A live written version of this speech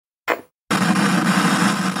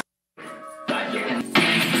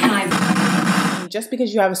just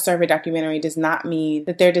because you have a survey documentary does not mean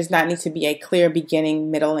that there does not need to be a clear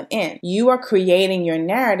beginning, middle, and end. You are creating your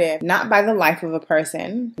narrative not by the life of a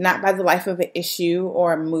person, not by the life of an issue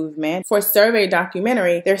or a movement. For a survey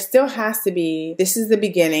documentary, there still has to be, this is the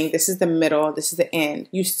beginning, this is the middle, this is the end.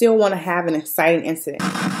 You still want to have an exciting incident.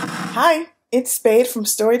 Hi, it's Spade from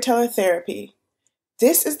Storyteller Therapy.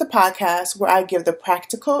 This is the podcast where I give the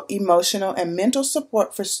practical, emotional, and mental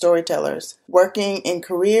support for storytellers working in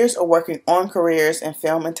careers or working on careers in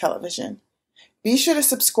film and television. Be sure to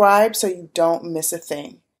subscribe so you don't miss a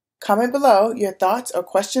thing. Comment below your thoughts or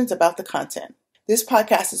questions about the content. This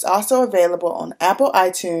podcast is also available on Apple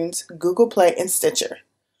iTunes, Google Play, and Stitcher.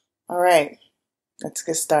 All right, let's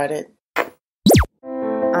get started.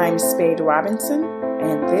 I'm Spade Robinson,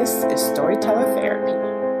 and this is Storyteller Therapy.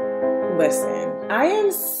 Listen, I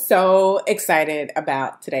am so excited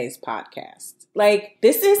about today's podcast.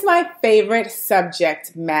 This is my favorite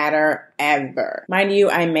subject matter ever. Mind you,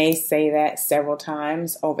 I may say that several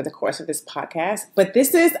times over the course of this podcast, but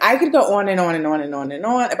I could go on and on and on and on and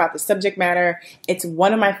on about the subject matter. It's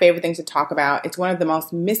one of my favorite things to talk about. It's one of the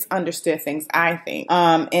most misunderstood things, I think,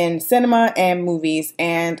 in cinema and movies.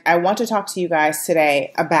 And I want to talk to you guys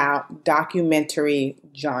today about documentary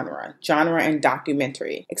genre and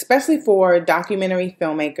documentary, especially for documentary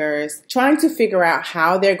filmmakers trying to figure out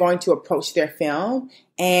how they're going to approach their film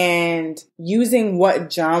and using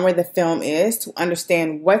what genre the film is to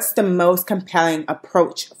understand what's the most compelling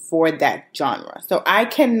approach for that genre. So I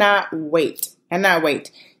cannot wait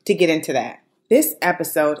to get into that. This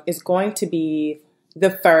episode is going to be the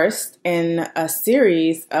first in a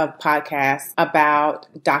series of podcasts about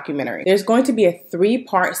documentary. There's going to be a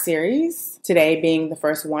 3-part series, today being the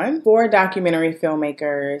first one, for documentary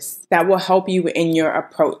filmmakers that will help you in your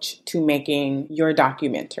approach to making your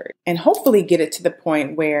documentary and hopefully get it to the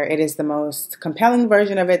point where it is the most compelling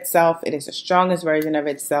version of itself, it is the strongest version of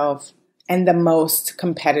itself, and the most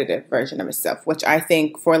competitive version of itself, which I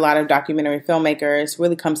think for a lot of documentary filmmakers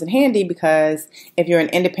really comes in handy because if you're an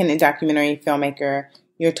independent documentary filmmaker,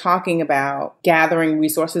 you're talking about gathering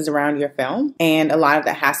resources around your film. And a lot of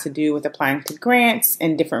that has to do with applying to grants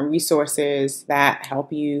and different resources that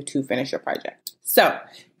help you to finish your project. So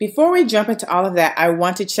before we jump into all of that, I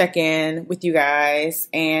want to check in with you guys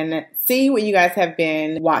and see what you guys have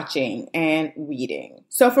been watching and reading.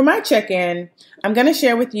 So for my check-in, I'm going to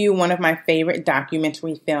share with you one of my favorite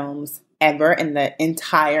documentary films ever in the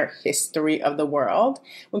entire history of the world.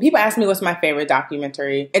 When people ask me what's my favorite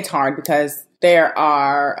documentary, it's hard because there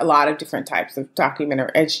are a lot of different types of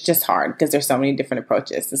documentary. It's just hard because there's so many different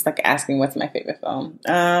approaches. It's like asking what's my favorite film.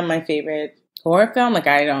 My favorite horror film, I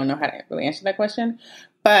don't know how to really answer that question.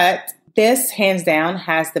 But this, hands down,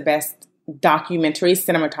 has the best documentary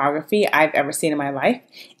cinematography I've ever seen in my life.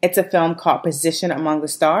 It's a film called Position Among the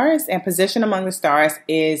Stars, and Position Among the Stars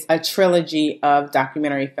is a trilogy of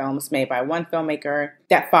documentary films made by one filmmaker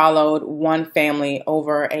that followed one family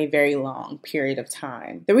over a very long period of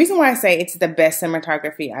time. The reason why I say it's the best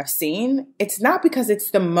cinematography I've seen, it's not because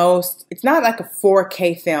it's not like a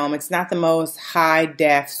 4K film. It's not the most high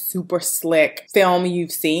def, super slick film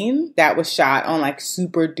you've seen that was shot on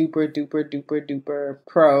super duper duper duper duper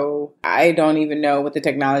pro. I don't even know what the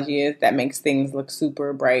technology is that makes things look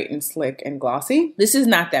super bright and slick and glossy. This is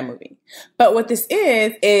not that movie. But what this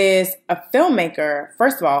is a filmmaker,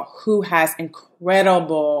 first of all, who has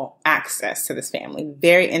incredible access to this family.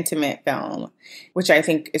 Very intimate film, which I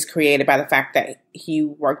think is created by the fact that he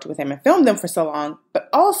worked with them and filmed them for so long, but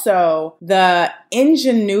also the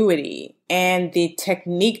ingenuity and the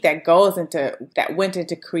technique that went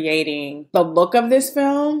into creating the look of this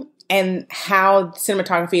film and how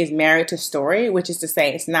cinematography is married to story, which is to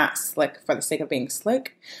say it's not slick for the sake of being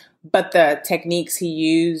slick, but the techniques he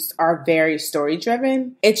used are very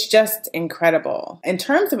story-driven. It's just incredible. In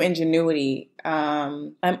terms of ingenuity,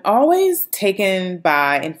 I'm always taken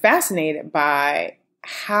by and fascinated by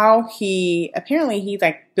how he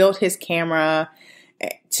built his camera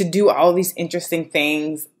to do all these interesting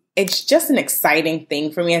things. It's just an exciting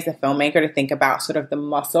thing for me as a filmmaker to think about sort of the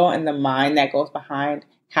muscle and the mind that goes behind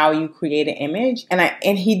how you create an image.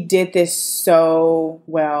 And he did this so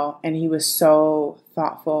well, and he was so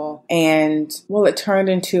thoughtful. And it turned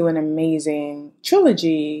into an amazing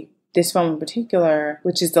trilogy. This film in particular,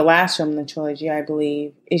 which is the last film in the trilogy, I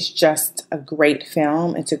believe, is just a great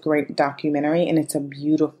film. It's a great documentary, and it's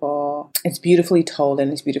beautifully told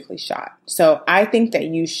and it's beautifully shot. So I think that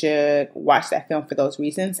you should watch that film for those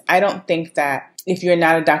reasons. I don't think that if you're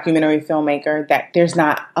not a documentary filmmaker, that there's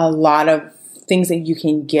not a lot of things that you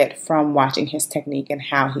can get from watching his technique and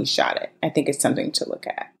how he shot it. I think it's something to look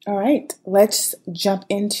at. All right, let's jump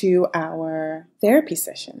into our therapy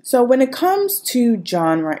session. So when it comes to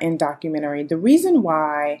genre in documentary, the reason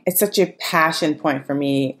why it's such a passion point for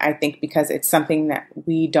me, I think because it's something that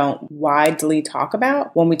we don't widely talk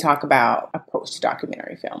about when we talk about approach to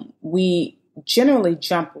documentary film. We generally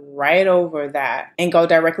jump right over that and go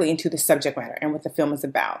directly into the subject matter and what the film is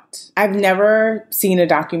about. I've never seen a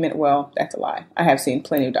document. Well, that's a lie. I have seen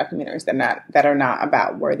plenty of documentaries that are not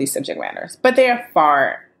about worthy subject matters, but they are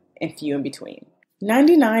far and few in between.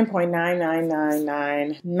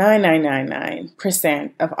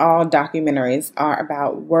 99.9999999% of all documentaries are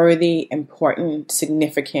about worthy, important,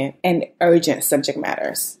 significant, and urgent subject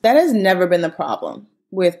matters. That has never been the problem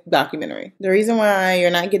with documentary. The reason why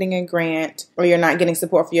you're not getting a grant or you're not getting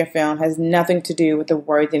support for your film has nothing to do with the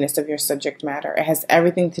worthiness of your subject matter. It has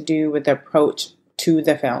everything to do with the approach to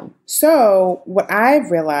the film. So what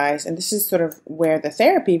I've realized, and this is sort of where the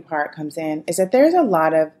therapy part comes in, is that there's a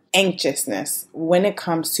lot of anxiousness when it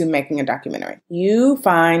comes to making a documentary. You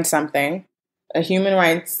find something, a human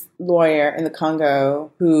rights lawyer in the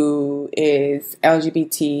Congo who is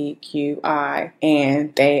LGBTQI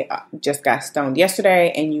and they just got stoned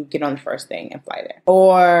yesterday, and you get on the first thing and fly there.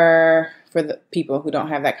 Or for the people who don't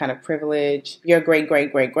have that kind of privilege, your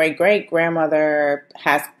great-great-great-great-great-grandmother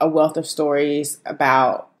has a wealth of stories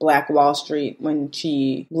about Black Wall Street when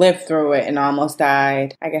she lived through it and almost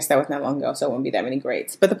died. I guess that was not long ago, so it wouldn't be that many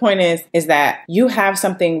greats. But the point is that you have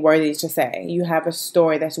something worthy to say. You have a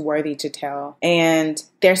story that's worthy to tell. And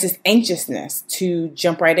there's this anxiousness to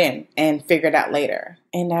jump right in and figure it out later.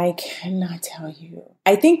 And I cannot tell you.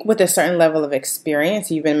 I think with a certain level of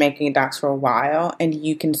experience, you've been making docs for a while and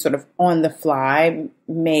you can sort of on the fly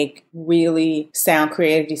make really sound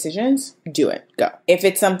creative decisions, do it, go. If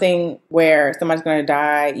it's something where somebody's going to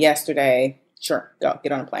die yesterday, sure, go,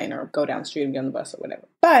 get on a plane or go down the street and get on the bus or whatever.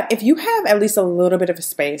 But if you have at least a little bit of a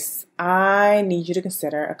space, I need you to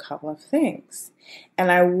consider a couple of things.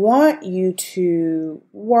 And I want you to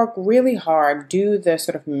work really hard, do the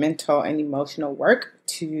sort of mental and emotional work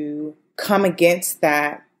to come against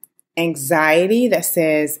that anxiety that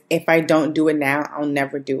says, if I don't do it now, I'll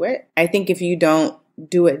never do it. I think if you don't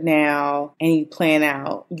do it now and you plan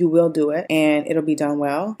out, you will do it and it'll be done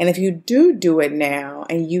well. And if you do it now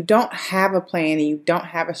and you don't have a plan and you don't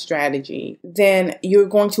have a strategy, then you're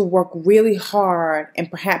going to work really hard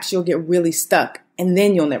and perhaps you'll get really stuck and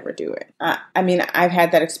then you'll never do it. I mean, I've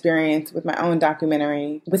had that experience with my own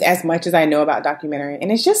documentary with as much as I know about documentary,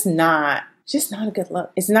 and it's just not a good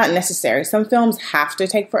look. It's not necessary. Some films have to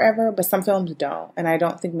take forever, but some films don't. And I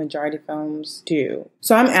don't think majority films do.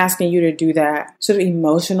 So I'm asking you to do that sort of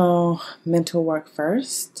emotional, mental work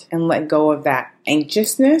first and let go of that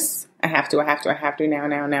anxiousness. I have to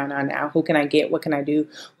now. Who can I get? What can I do?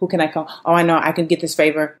 Who can I call? Oh, I know I can get this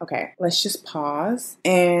favor. Okay, let's just pause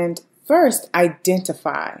and first,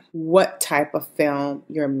 identify what type of film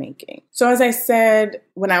you're making. So as I said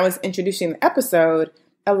when I was introducing the episode,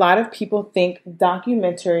 a lot of people think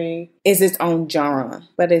documentary is its own genre,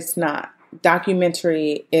 but it's not.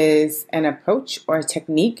 Documentary is an approach or a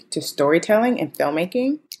technique to storytelling and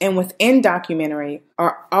filmmaking. And within documentary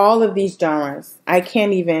are all of these genres. I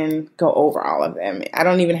can't even go over all of them. I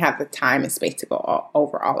don't even have the time and space to go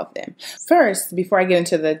over all of them. First, before I get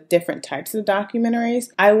into the different types of documentaries,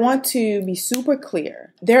 I want to be super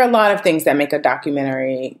clear. There are a lot of things that make a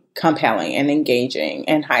documentary compelling and engaging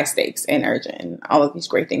and high stakes and urgent and all of these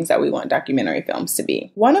great things that we want documentary films to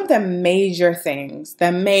be. One of the major things,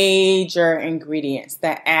 the major ingredients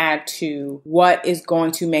that add to what is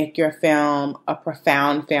going to make your film a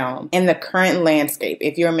profound film in the current landscape,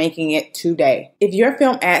 if you're making it today, if your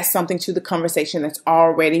film adds something to the conversation that's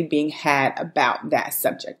already being had about that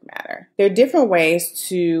subject matter. There are different ways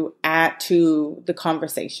to add to the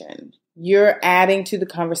conversation. You're adding to the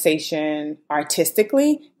conversation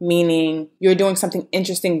artistically, meaning you're doing something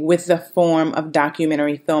interesting with the form of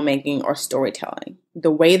documentary filmmaking or storytelling.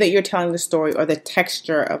 The way that you're telling the story or the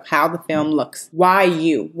texture of how the film looks. Why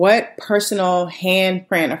you? What personal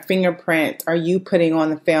handprint or fingerprint are you putting on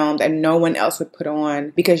the film that no one else would put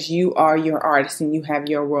on because you are your artist and you have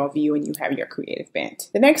your worldview and you have your creative bent?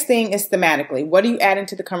 The next thing is thematically. What do you add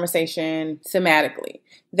into the conversation thematically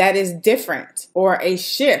that is different or a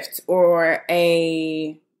shift or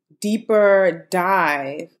a deeper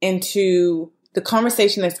dive into the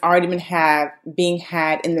conversation that's already been being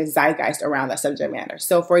had in the zeitgeist around that subject matter.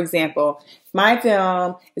 So, for example, my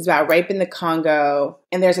film is about rape in the Congo,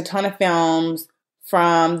 and there's a ton of films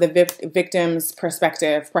from the victim's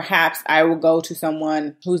perspective. Perhaps I will go to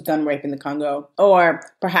someone who's done rape in the Congo, or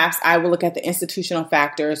perhaps I will look at the institutional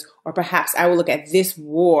factors Or perhaps I will look at this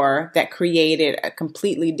war that created a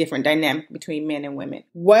completely different dynamic between men and women.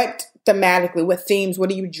 What thematically, what themes,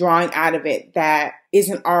 what are you drawing out of it that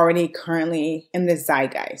isn't already currently in the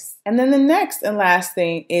zeitgeist? And then the next and last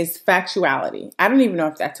thing is factuality. I don't even know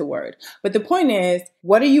if that's a word, but the point is,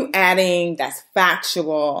 what are you adding that's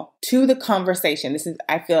factual to the conversation? This is,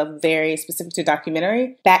 I feel, very specific to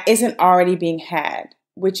documentary that isn't already being had.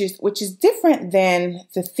 Which is different than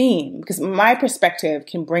the theme, because my perspective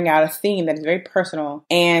can bring out a theme that is very personal,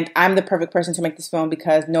 and I'm the perfect person to make this film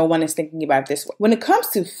because no one is thinking about it this way. When it comes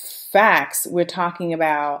to facts, we're talking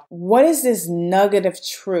about what is this nugget of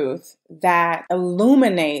truth that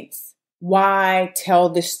illuminates why tell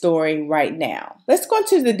this story right now. Let's go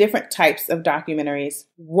into the different types of documentaries.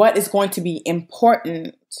 What is going to be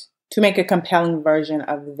important to make a compelling version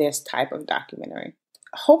of this type of documentary?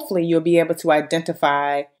 Hopefully you'll be able to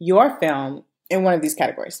identify your film in one of these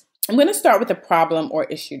categories. I'm going to start with a problem or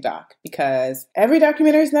issue doc, because every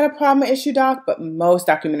documentary is not a problem or issue doc, but most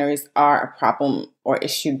documentaries are a problem or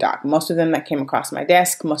issue doc. Most of them that came across my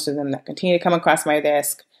desk, most of them that continue to come across my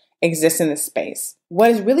desk exist in this space.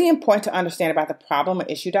 What is really important to understand about the problem or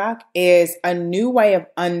issue doc is a new way of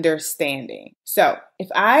understanding. So if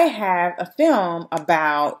I have a film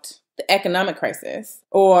about the economic crisis,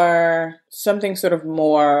 or something sort of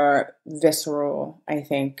more visceral, I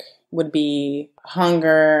think, would be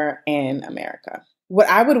hunger in America. What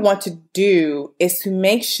I would want to do is to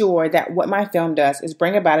make sure that what my film does is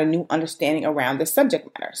bring about a new understanding around this subject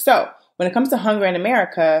matter. So when it comes to hunger in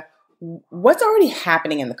America, what's already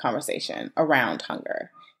happening in the conversation around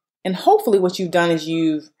hunger? And hopefully what you've done is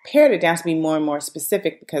you've pared it down to be more and more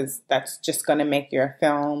specific, because that's just going to make your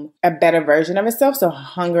film a better version of itself. So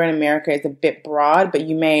hunger in America is a bit broad, but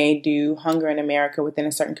you may do hunger in America within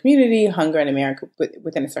a certain community, hunger in America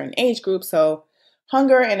within a certain age group. So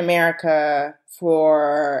hunger in America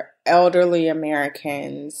for elderly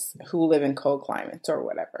Americans who live in cold climates or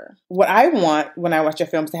whatever. What I want when I watch your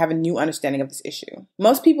film is to have a new understanding of this issue.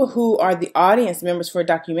 Most people who are the audience members for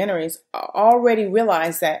documentaries already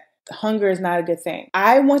realize that hunger is not a good thing.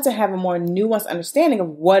 I want to have a more nuanced understanding of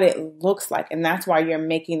what it looks like. And that's why you're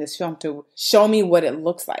making this film, to show me what it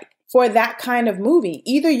looks like. For that kind of movie,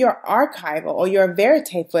 either your archival or your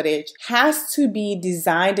verite footage has to be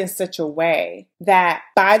designed in such a way that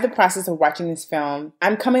by the process of watching this film,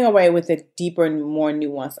 I'm coming away with a deeper and more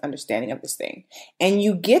nuanced understanding of this thing. And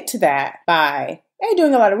you get to that by A,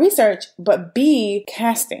 doing a lot of research, but B,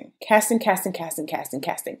 casting. Casting doesn't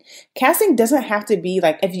have to be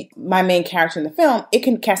like my main character in the film.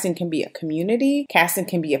 Casting can be a community. Casting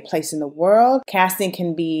can be a place in the world. Casting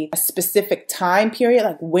can be a specific time period.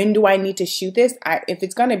 Like, when do I need to shoot this? If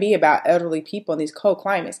it's going to be about elderly people in these cold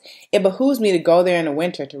climates, it behooves me to go there in the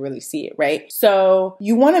winter to really see it, right? So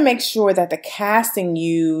you want to make sure that the casting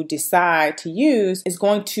you decide to use is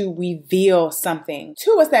going to reveal something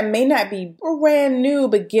to us that may not be brand new,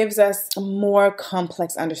 but gives us a more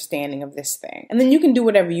complex understanding of this thing. And then you can do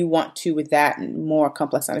whatever you want to with that more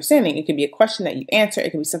complex understanding. It could be a question that you answer.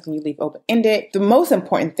 It can be something you leave open-ended. The most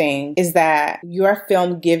important thing is that your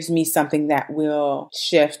film gives me something that will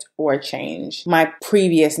shift or change my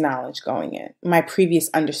previous knowledge going in, my previous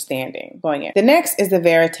understanding going in. The next is the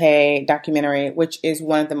verite documentary, which is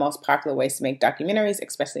one of the most popular ways to make documentaries,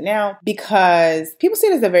 especially now, because people see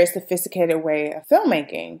it as a very sophisticated way of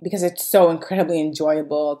filmmaking, because it's so incredibly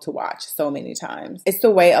enjoyable to watch so many times. It's the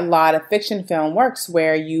way a lot of fiction film works,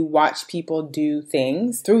 where you watch people do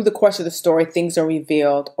things. Through the course of the story, things are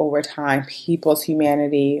revealed over time. People's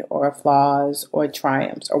humanity or flaws or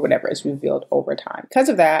triumphs or whatever is revealed over time. Because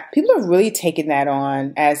of that, people have really taken that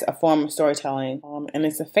on as a form of storytelling, and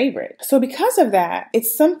it's a favorite. So because of that,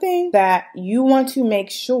 it's something that you want to make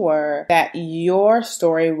sure that your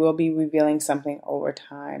story will be revealing something over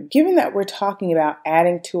time. Given that we're talking about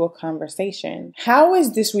adding to a conversation, how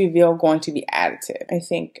is this reveal going to be additive? I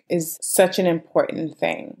think is such an important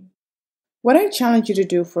thing. What I challenge you to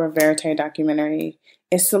do for a verite documentary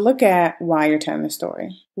is to look at why you're telling the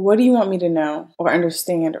story. What do you want me to know or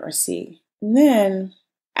understand or see? And then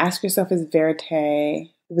ask yourself, is verite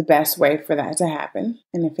the best way for that to happen?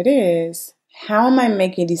 And if it is, how am I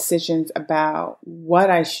making decisions about what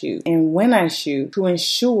I shoot and when I shoot to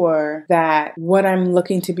ensure that what I'm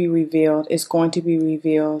looking to be revealed is going to be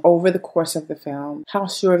revealed over the course of the film? How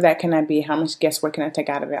sure of that can I be? How much guesswork can I take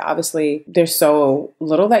out of it? Obviously, there's so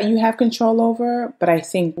little that you have control over, but I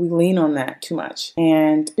think we lean on that too much.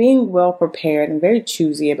 And being well prepared and very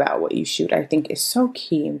choosy about what you shoot, I think, is so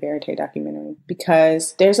key in verite documentary,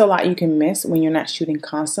 because there's a lot you can miss when you're not shooting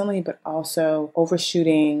constantly, but also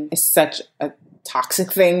overshooting is such a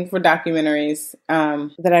toxic thing for documentaries,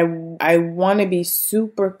 that I want to be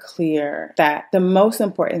super clear that the most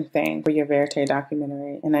important thing for your verite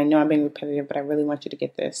documentary, and I know I'm being repetitive, but I really want you to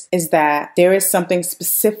get this, is that there is something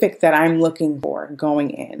specific that I'm looking for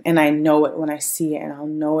going in, and I know it when I see it, and I'll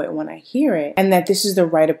know it when I hear it, and that this is the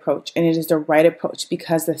right approach, and it is the right approach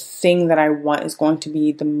because the thing that I want is going to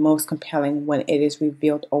be the most compelling when it is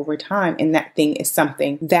revealed over time, and that thing is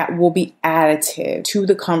something that will be additive to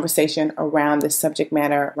the conversation around this subject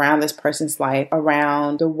matter, around this person's life,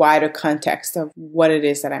 around the wider context of what it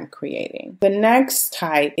is that I'm creating. The next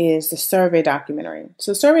type is the survey documentary.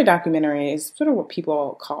 So survey documentary is sort of what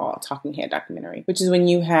people call a talking head documentary, which is when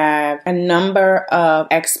you have a number of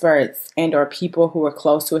experts and or people who are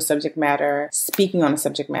close to a subject matter speaking on a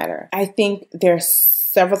subject matter. I think there's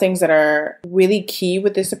several things that are really key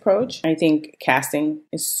with this approach. I think casting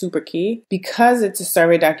is super key. Because it's a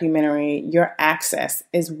survey documentary, your access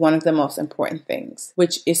is one of the most important things,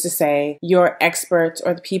 which is to say your experts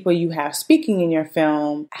or the people you have speaking in your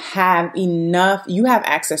film you have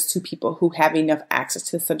access to people who have enough access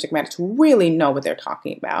to the subject matter to really know what they're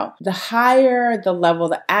talking about. The higher the level,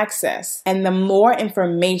 the access, and the more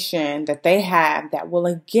information that they have that will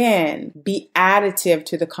again be additive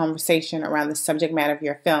to the conversation around the subject matter of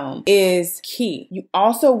your film is key. You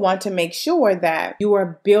also want to make sure that you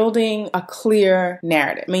are building a clear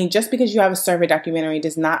narrative. I mean, just because you have a survey documentary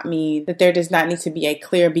does not mean that there does not need to be a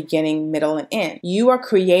clear beginning, middle, and end. You are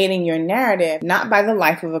creating your narrative not by the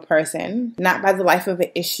life of a person, not by the life of an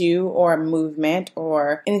issue or a movement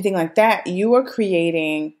or anything like that. You are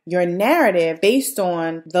creating your narrative based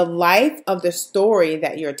on the life of the story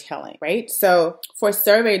that you're telling, right? So for a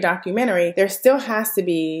survey documentary, there still has to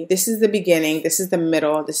be, this is the beginning, this is the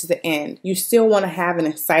middle, this is the end. You still want to have an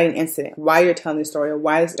exciting incident, why you're telling the story, or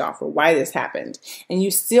why this is off, or why this happened. And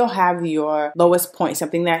you still have your lowest point,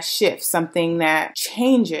 something that shifts, something that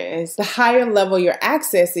changes. The higher level your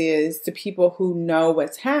access is to people who know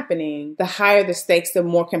what's happening, the higher the stakes, the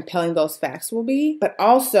more compelling those facts will be. But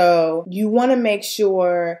also, you want to make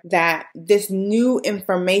sure that this new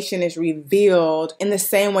information is revealed in the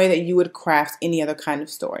same way that you would craft any other kind of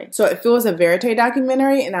story. So if it was a verite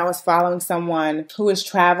documentary and I was following someone who is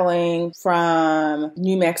traveling from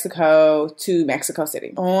New Mexico to Mexico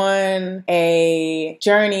City on a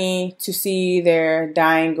journey to see their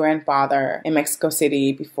dying grandfather in Mexico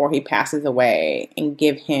City before he passes away and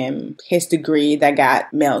give him his degree that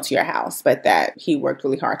got mailed to your house, but that he worked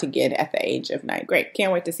really hard to get at the age of 9. Great.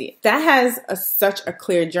 Can't wait to see it. That has such a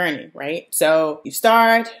clear journey, right? So you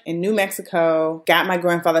start in New Mexico, got my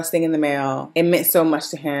grandfather's thing in the mail. It meant so much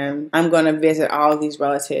to him. I'm going to visit all of these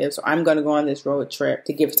relatives, or I'm going to go on this road trip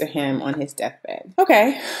to give it to him on his deathbed.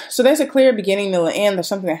 Okay, so there's a clear beginning, middle, and end. There's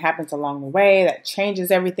something that happens along the way that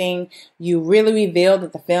changes everything. You really reveal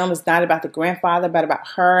that the film is not about the grandfather, but about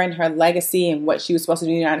her and her legacy and what she was supposed to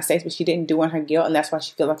do in the United States, but she didn't do in her guilt, and that's why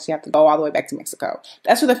she feels like she has to go all the way back to Mexico.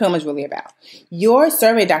 That's what the film is really about. Your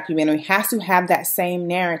survey documentary has to have that same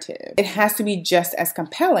narrative. It has to be just as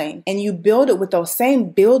compelling, and you build it with those same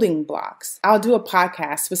building blocks. I'll do a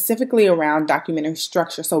podcast specifically around documentary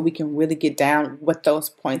structure so we can really get down what those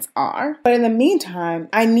points are. But in the meantime,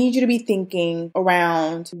 I need you to be thinking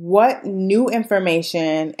around what new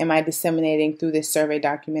information am I disseminating through this survey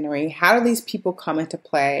documentary? How do these people come into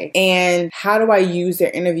play? And how do I use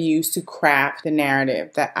their interviews to craft the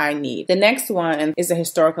narrative that I need? The next one is a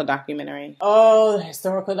historical documentary. Oh, the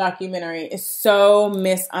historical documentary is so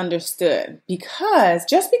misunderstood because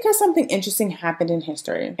just because something interesting happened in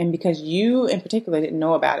history and because you in particular didn't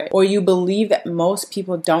know about it, or you believe that most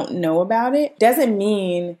people don't know about it, doesn't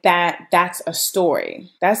mean that that's a story.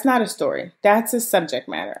 That's not a story. That's a subject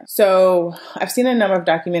matter. So I've seen a number of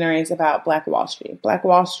documentaries about Black Wall Street. Black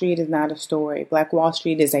Wall Street is not a story. Black Wall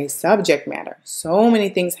Street is a subject matter. So many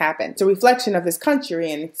things happen. It's a reflection of this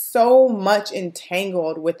country, and it's so much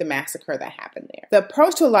entangled with the massacre that happened there. The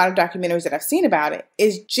approach to a lot of documentaries that I've seen about it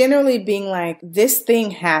is generally being like, this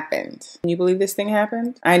thing happened. Can you believe this thing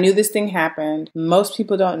happened? I knew this thing happened. Most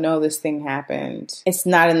people don't know this thing happened. It's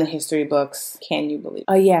not in the history books. Can you believe it?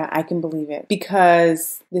 Oh yeah, I can believe it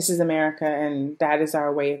because this is America and that is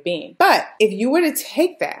our way of being. But if you were to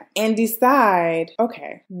take that and decide,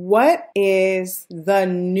 okay, what is the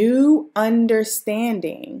new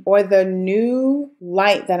understanding or the new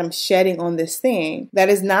light that I'm shedding on this thing that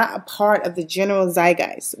is not a part of the general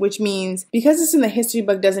zeitgeist, which means because it's in the history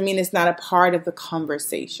book doesn't mean it's not a part of the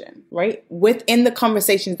conversation, right? Within the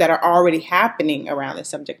conversations that are already happening around the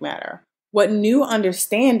subject matter. What new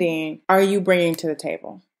understanding are you bringing to the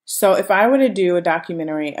table? So if I were to do a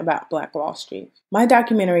documentary about Black Wall Street, my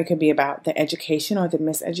documentary could be about the education or the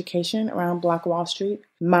miseducation around Black Wall Street.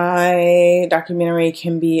 My documentary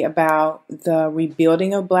can be about the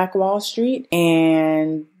rebuilding of Black Wall Street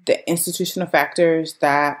and the institutional factors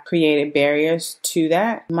that created barriers to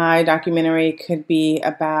that. My documentary could be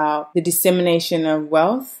about the dissemination of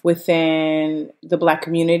wealth within the Black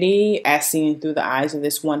community as seen through the eyes of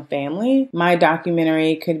this one family. My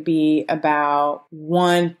documentary could be about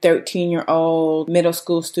one 13-year-old middle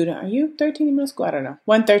school student. Are you 13 in middle school? I don't know.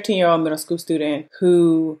 One 13-year-old middle school student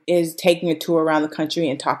who is taking a tour around the country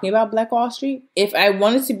and talking about Black Wall Street. If I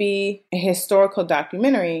wanted to be a historical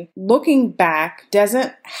documentary, looking back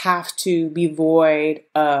doesn't have to be void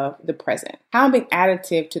of the present. How I'm being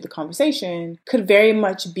additive to the conversation could very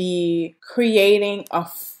much be creating a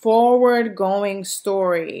forward-going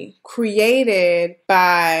story created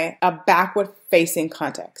by a backward-facing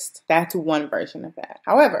context. That's one version of that.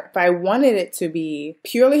 However, if I wanted it to be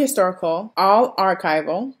purely historical, all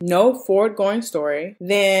archival, no forward-going story,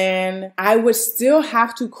 then I would still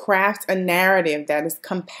have to craft a narrative that is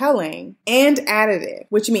compelling and additive,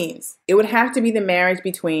 which means it would have to be the marriage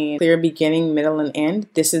between clear beginning, middle, and end.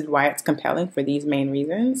 This is why it's compelling for these main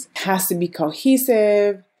reasons. It has to be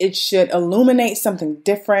cohesive. It should illuminate something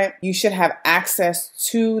different. You should have access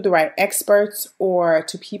to the right experts or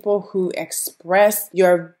to people who express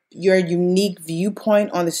your unique viewpoint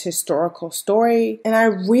on this historical story. And I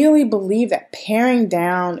really believe that paring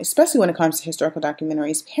down, especially when it comes to historical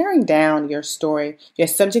documentaries, paring down your story, your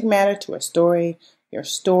subject matter to a story, your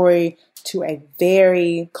story to a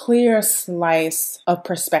very clear slice of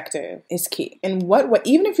perspective is key. And what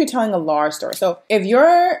even if you're telling a large story. So if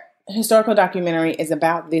your historical documentary is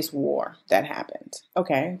about this war that happened.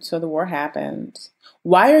 Okay, so the war happened.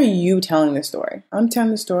 Why are you telling this story? I'm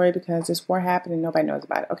telling the story because this war happened and nobody knows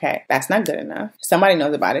about it. Okay, that's not good enough. Somebody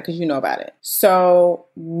knows about it because you know about it. So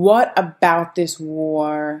what about this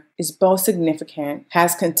war is both significant,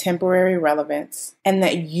 has contemporary relevance, and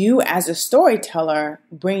that you as a storyteller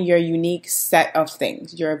bring your unique set of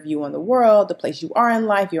things, your view on the world, the place you are in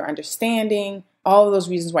life, your understanding, all of those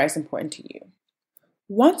reasons why it's important to you.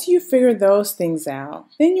 Once you figure those things out,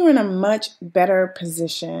 then you're in a much better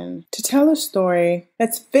position to tell a story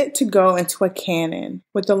that's fit to go into a canon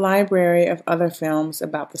with the library of other films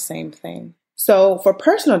about the same thing. So for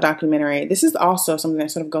personal documentary, this is also something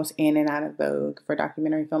that sort of goes in and out of vogue for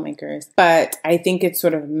documentary filmmakers, but I think it's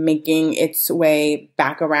sort of making its way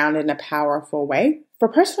back around in a powerful way. For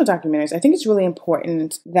personal documentaries, I think it's really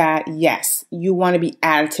important that, yes, you want to be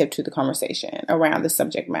additive to the conversation around the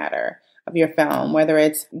subject matter of your film, whether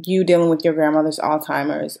it's you dealing with your grandmother's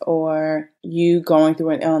Alzheimer's or you going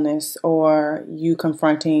through an illness or you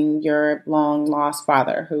confronting your long lost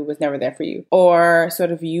father who was never there for you, or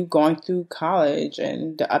sort of you going through college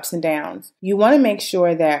and the ups and downs. You want to make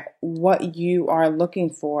sure that what you are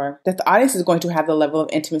looking for, that the audience is going to have the level of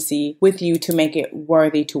intimacy with you to make it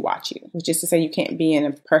worthy to watch you, which is to say you can't be in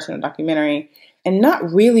a personal documentary and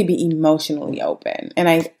not really be emotionally open.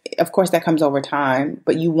 And of course, that comes over time,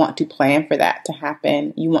 but you want to plan for that to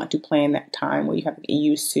happen. You want to plan that time where you have to get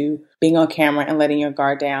used to being on camera and letting your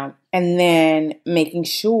guard down. And then making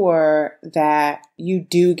sure that you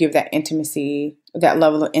do give that intimacy, that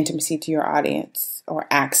level of intimacy to your audience or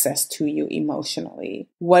access to you emotionally.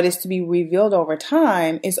 What is to be revealed over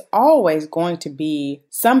time is always going to be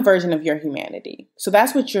some version of your humanity. So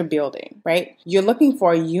that's what you're building, right? You're looking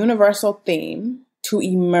for a universal theme to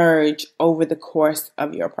emerge over the course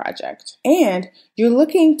of your project. And you're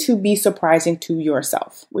looking to be surprising to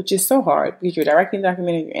yourself, which is so hard because you're directing the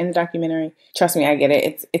documentary, you're in the documentary. Trust me, I get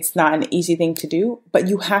it. It's not an easy thing to do, but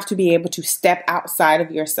you have to be able to step outside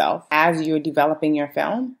of yourself as you're developing your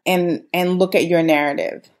film and look at your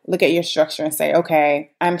narrative. Look at your structure and say,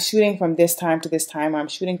 okay, I'm shooting from this time to this time, or I'm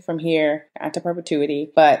shooting from here to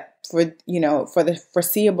perpetuity, but for the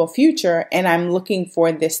foreseeable future, and I'm looking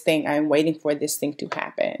for this thing, I'm waiting for this thing to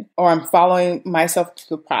happen, or I'm following myself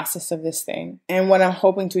through the process of this thing. And what I'm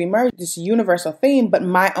hoping to emerge, this universal theme, but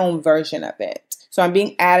my own version of it. So I'm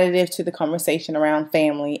being additive to the conversation around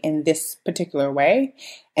family in this particular way.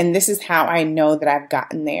 And this is how I know that I've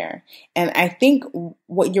gotten there. And I think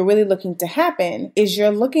what you're really looking to happen is you're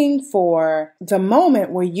looking for the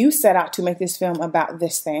moment where you set out to make this film about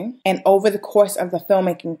this thing. And over the course of the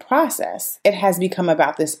filmmaking process, it has become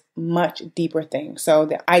about this much deeper thing. So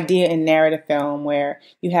the idea in narrative film where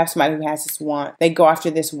you have somebody who has this want, they go after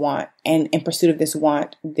this want, and in pursuit of this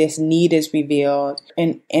want, this need is revealed.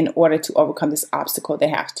 And in order to overcome this obstacle, they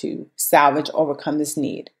have to overcome this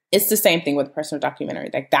need. It's the same thing with a personal documentary.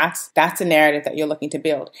 Like that's the narrative that you're looking to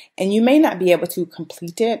build. And you may not be able to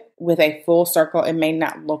complete it with a full circle. It may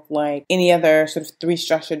not look like any other sort of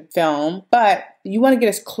 3-structured film, but you want to get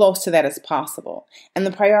as close to that as possible. And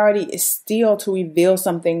the priority is still to reveal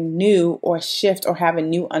something new or shift or have a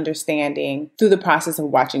new understanding through the process of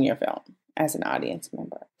watching your film as an audience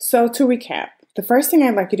member. So to recap, the first thing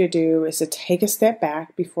I'd like you to do is to take a step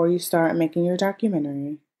back before you start making your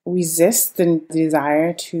documentary. Resist the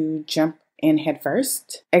desire to jump in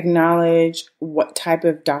headfirst. Acknowledge what type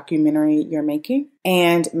of documentary you're making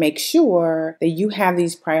and make sure that you have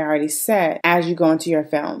these priorities set as you go into your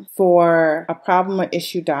film. For a problem or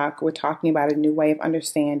issue doc, we're talking about a new way of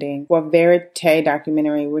understanding. For a verite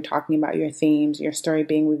documentary, we're talking about your themes, your story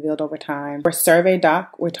being revealed over time. For survey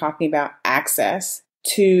doc, we're talking about access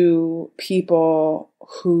to people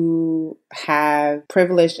who have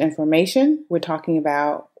privileged information. We're talking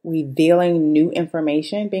about revealing new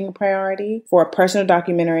information being a priority. For a personal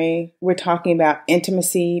documentary, we're talking about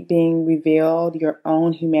intimacy being revealed, your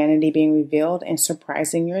own humanity being revealed, and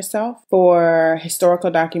surprising yourself. For historical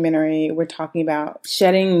documentary, we're talking about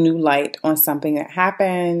shedding new light on something that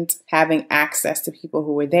happened, having access to people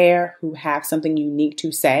who were there, who have something unique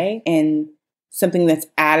to say, and something that's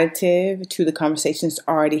additive to the conversations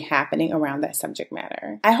already happening around that subject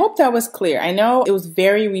matter. I hope that was clear. I know it was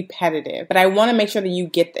very repetitive, but I want to make sure that you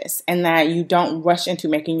get this and that you don't rush into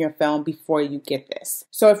making your film before you get this.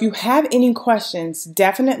 So if you have any questions,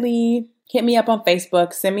 definitely hit me up on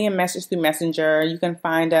Facebook, send me a message through Messenger. You can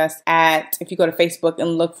find us if you go to Facebook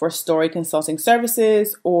and look for Story Consulting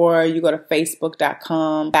Services, or you go to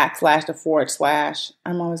facebook.com//,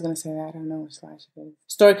 I'm always going to say that, I don't know what slash it is.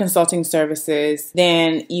 Story Consulting Services.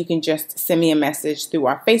 Then you can just send me a message through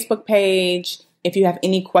our Facebook page if you have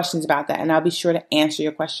any questions about that, and I'll be sure to answer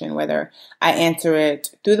your question, whether I answer it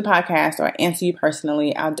through the podcast or I answer you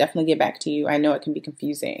personally. I'll definitely get back to you. I know it can be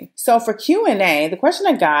confusing. So for Q&A, the question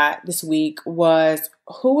I got this week was,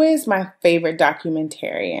 who is my favorite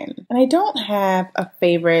documentarian? And I don't have a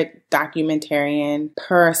favorite documentarian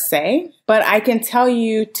per se, but I can tell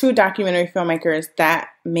you 2 documentary filmmakers that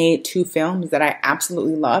made 2 films that I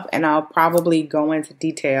absolutely love, and I'll probably go into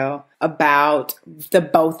detail about the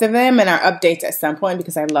both of them in our updates at some point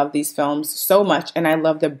because I love these films so much and I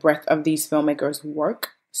love the breadth of these filmmakers' work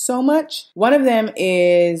so much. One of them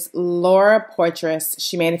is Laura Poitras.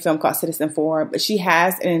 She made a film called Citizen4, but she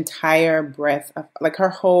has an entire breadth of, like, her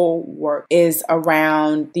whole work is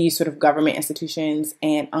around these sort of government institutions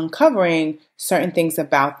and uncovering certain things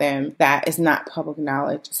about them that is not public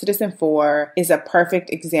knowledge. Citizen4 is a perfect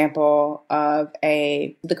example of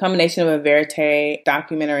the combination of a verite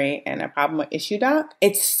documentary and a problem or issue doc.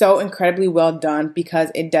 It's so incredibly well done because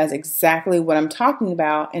it does exactly what I'm talking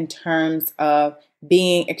about in terms of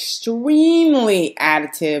being extremely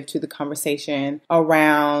additive to the conversation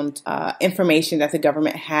around information that the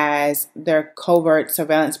government has, their covert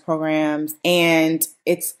surveillance programs, and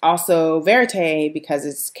it's also verite because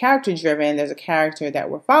it's character driven. There's a character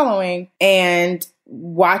that we're following, and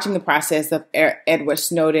watching the process of Edward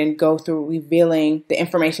Snowden go through revealing the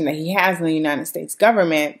information that he has in the United States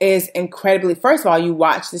government is incredibly, first of all, you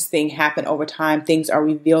watch this thing happen over time. Things are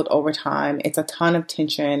revealed over time. It's a ton of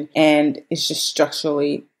tension and it's just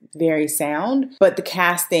structurally very sound. But the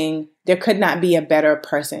casting, there could not be a better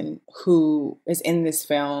person who is in this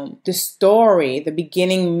film. The story, the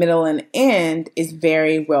beginning, middle, and end is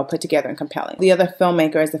very well put together and compelling. The other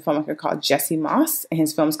filmmaker is a filmmaker called Jesse Moss, and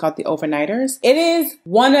his film is called The Overnighters. It is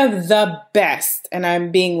one of the best, and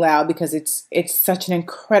I'm being loud because it's such an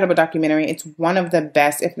incredible documentary. It's one of the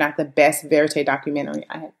best, if not the best, verite documentary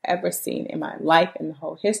I have ever seen in my life, in the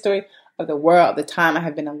whole history of the world, of the time I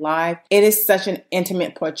have been alive. It is such an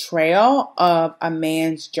intimate portrayal of a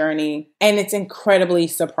man's journey, and it's incredibly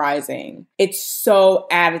surprising. It's so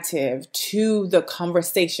additive to the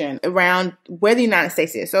conversation around where the United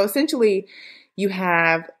States is. So essentially, you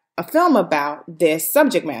have a film about this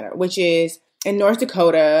subject matter, which is in North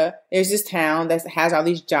Dakota, there's this town that has all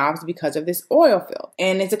these jobs because of this oil field.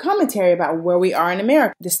 And it's a commentary about where we are in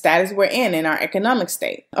America, the status we're in our economic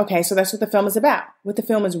state. Okay, so that's what the film is about. What the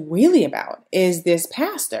film is really about is this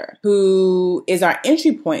pastor who is our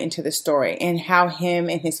entry point into the story, and how him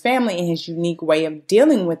and his family and his unique way of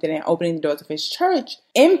dealing with it and opening the doors of his church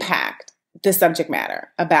impact the subject matter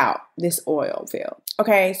about this oil field.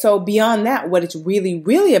 Okay, so beyond that, what it's really,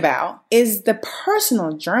 really about is the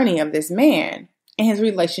personal journey of this man and his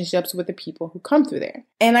relationships with the people who come through there.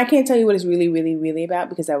 And I can't tell you what it's really, really, really about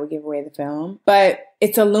because that would give away the film, but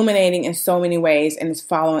it's illuminating in so many ways and it's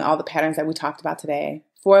following all the patterns that we talked about today.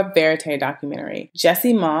 For a verite documentary,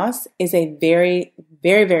 Jesse Moss is a very,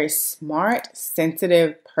 very, very smart,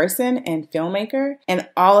 sensitive person and filmmaker. And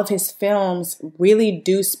all of his films really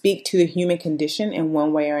do speak to the human condition in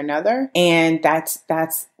one way or another. And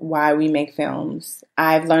that's why we make films.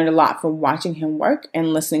 I've learned a lot from watching him work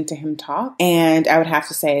and listening to him talk. And I would have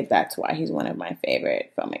to say that's why he's one of my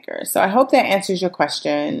favorite filmmakers. So I hope that answers your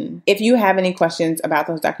question. If you have any questions about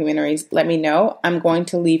those documentaries, let me know. I'm going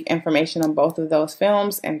to leave information on both of those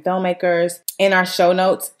films and filmmakers in our show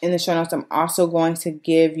notes. In the show notes, I'm also going to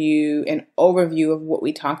give you an overview of what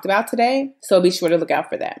we talked about today. So be sure to look out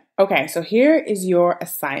for that. Okay, so here is your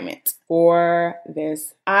assignment for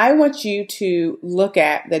this. I want you to look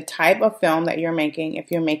at the type of film that you're making,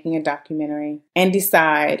 if you're making a documentary, and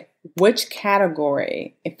decide which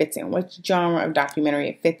category it fits in, which genre of documentary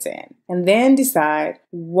it fits in. And then decide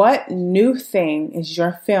what new thing is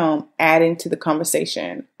your film adding to the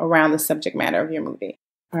conversation around the subject matter of your movie.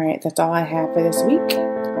 All right, that's all I have for this week.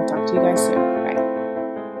 I'll talk to you guys soon. Bye.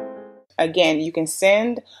 Again, you can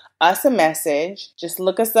send us a message. Just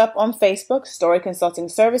look us up on Facebook, Story Consulting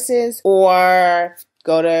Services, or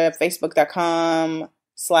go to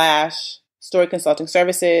facebook.com/Story Consulting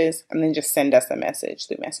Services, and then just send us a message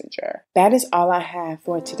through Messenger. That is all I have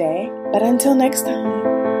for today. But until next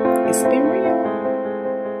time, it's been real.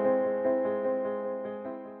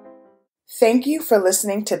 Thank you for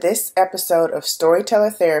listening to this episode of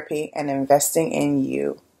Storyteller Therapy and Investing in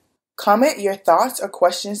You. Comment your thoughts or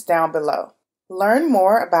questions down below. Learn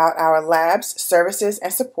more about our labs, services,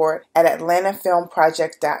 and support at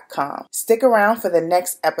atlantafilmproject.com. Stick around for the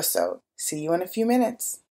next episode. See you in a few minutes.